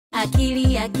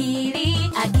Akili,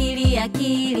 akili, akili,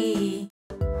 akili.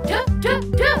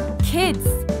 Kids,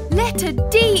 letter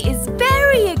D is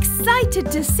very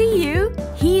excited to see you.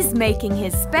 He's making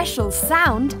his special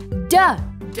sound, D. I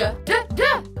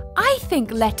think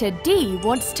letter D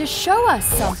wants to show us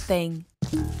something.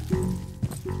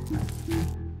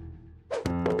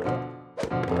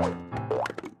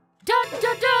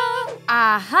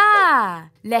 Aha!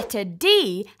 Letter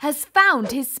D has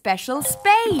found his special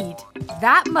spade.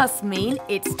 That must mean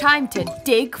it's time to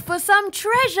dig for some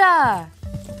treasure.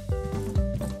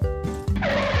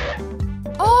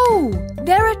 Oh,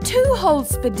 there are 2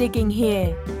 holes for digging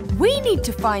here. We need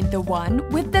to find the one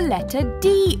with the letter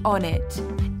D on it.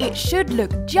 It should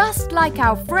look just like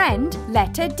our friend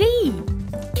letter D.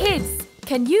 Kids,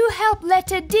 can you help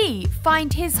letter D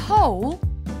find his hole?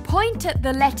 Point at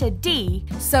the letter D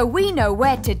so we know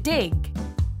where to dig.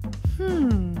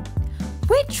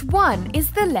 Which one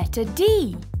is the letter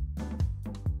D?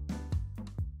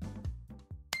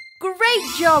 Great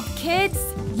job, kids!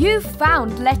 You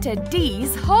found letter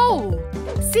D's hole.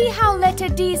 See how letter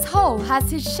D's hole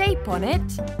has his shape on it?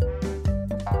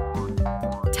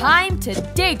 Time to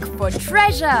dig for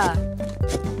treasure!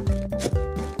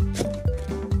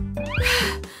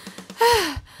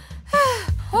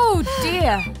 Oh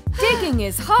dear, digging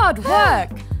is hard work.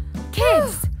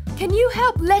 Kids, can you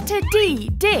help letter D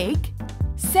dig?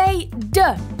 Say D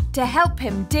to help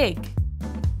him dig.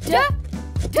 D,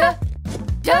 D,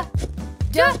 D,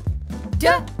 D, D,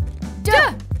 D.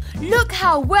 Look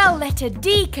how well letter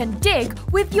D can dig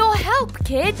with your help,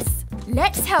 kids.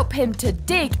 Let's help him to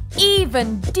dig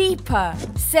even deeper.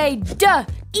 Say D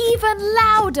even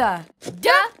louder. D,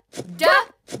 D,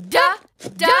 D,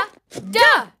 D, D.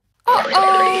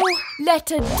 Uh-oh!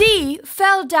 Letter D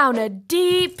fell down a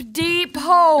deep, deep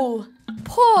hole.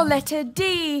 Poor letter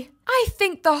D. I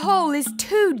think the hole is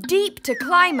too deep to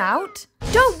climb out.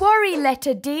 Don't worry,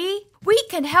 letter D. We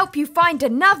can help you find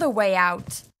another way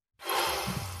out.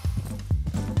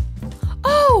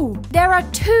 Oh, there are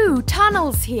 2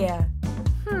 tunnels here.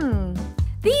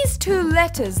 These 2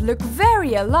 letters look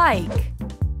very alike.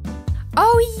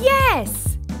 Oh, yes!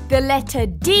 The letter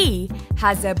D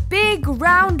has a big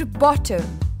round bottom,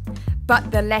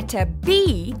 but the letter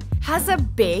B has a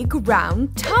big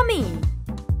round tummy.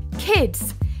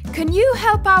 Kids, can you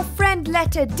help our friend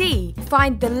letter D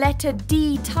find the letter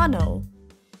D tunnel?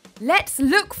 Let's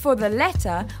look for the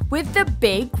letter with the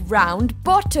big round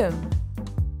bottom.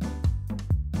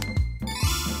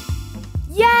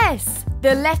 Yes,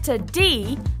 the letter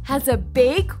D has a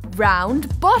big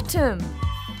round bottom.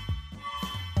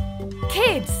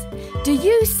 Kids, do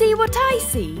you see what I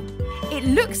see? It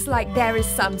looks like there is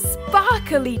some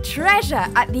sparkly treasure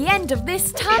at the end of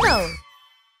this tunnel.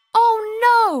 Oh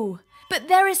no! But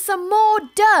there is some more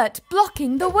dirt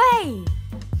blocking the way.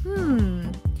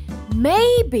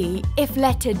 Maybe if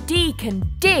letter D can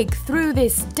dig through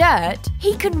this dirt,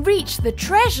 he can reach the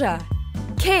treasure.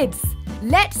 Kids,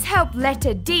 let's help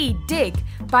letter D dig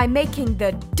by making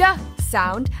the D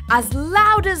sound as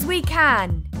loud as we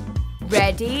can.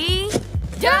 Ready?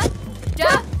 Da,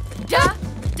 da, da,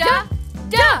 da,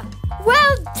 da.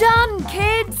 Well done,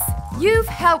 kids! You've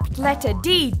helped letter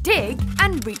D dig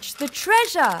and reach the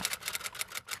treasure.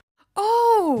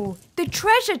 Oh, the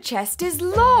treasure chest is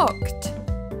locked.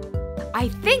 I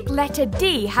think letter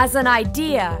D has an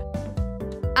idea.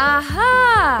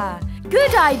 Aha!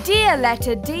 Good idea,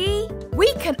 letter D.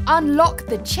 We can unlock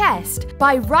the chest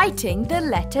by writing the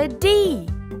letter D.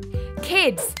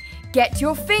 Kids, get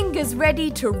your fingers ready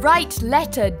to write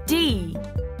letter D.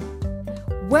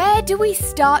 Where do we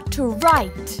start to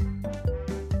write?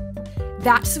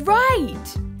 That's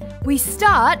right! We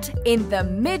start in the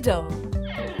middle.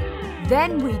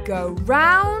 Then we go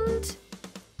round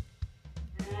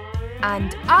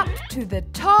and up to the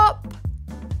top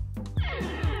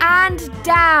and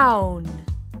down.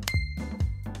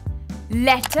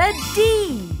 Letter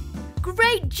D.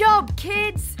 Great job,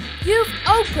 kids! You've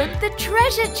opened the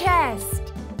treasure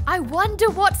chest. I wonder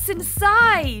what's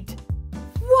inside.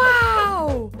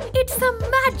 Wow! It's a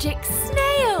magic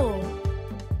snail.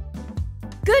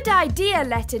 Good idea,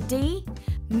 letter D.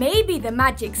 Maybe the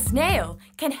magic snail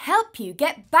can help you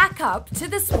get back up to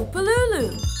the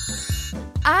Swoopalulu.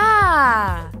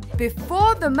 Ah!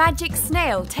 Before the magic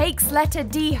snail takes letter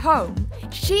D home,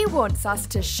 she wants us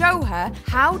to show her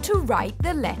how to write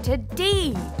the letter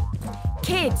D.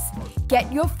 Kids,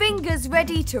 get your fingers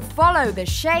ready to follow the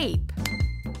shape.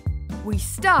 We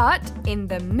start in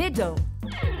the middle.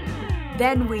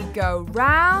 Then we go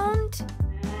round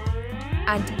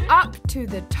and up to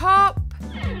the top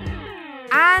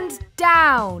and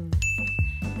down.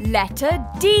 Letter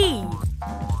D.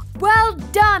 Well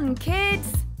done, kids!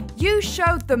 You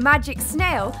showed the magic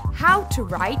snail how to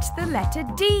write the letter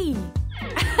D.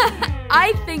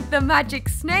 I think the magic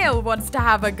snail wants to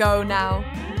have a go now.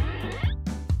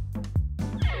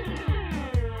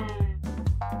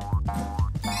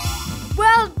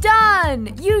 Well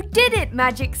done! You did it,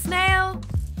 magic snail!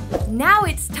 Now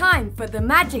it's time for the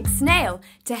magic snail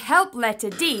to help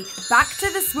letter D back to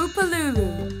the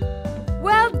Swoopalulu.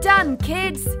 Well done,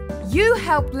 kids! You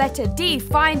helped letter D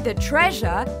find the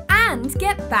treasure and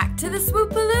get back to the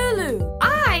Swoopalulu.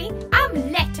 I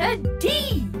am letter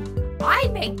D. I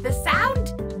make the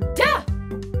sound D.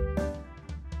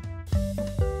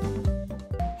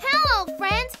 Hello,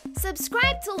 friends!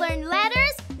 Subscribe to learn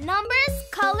letters, numbers,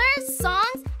 colors,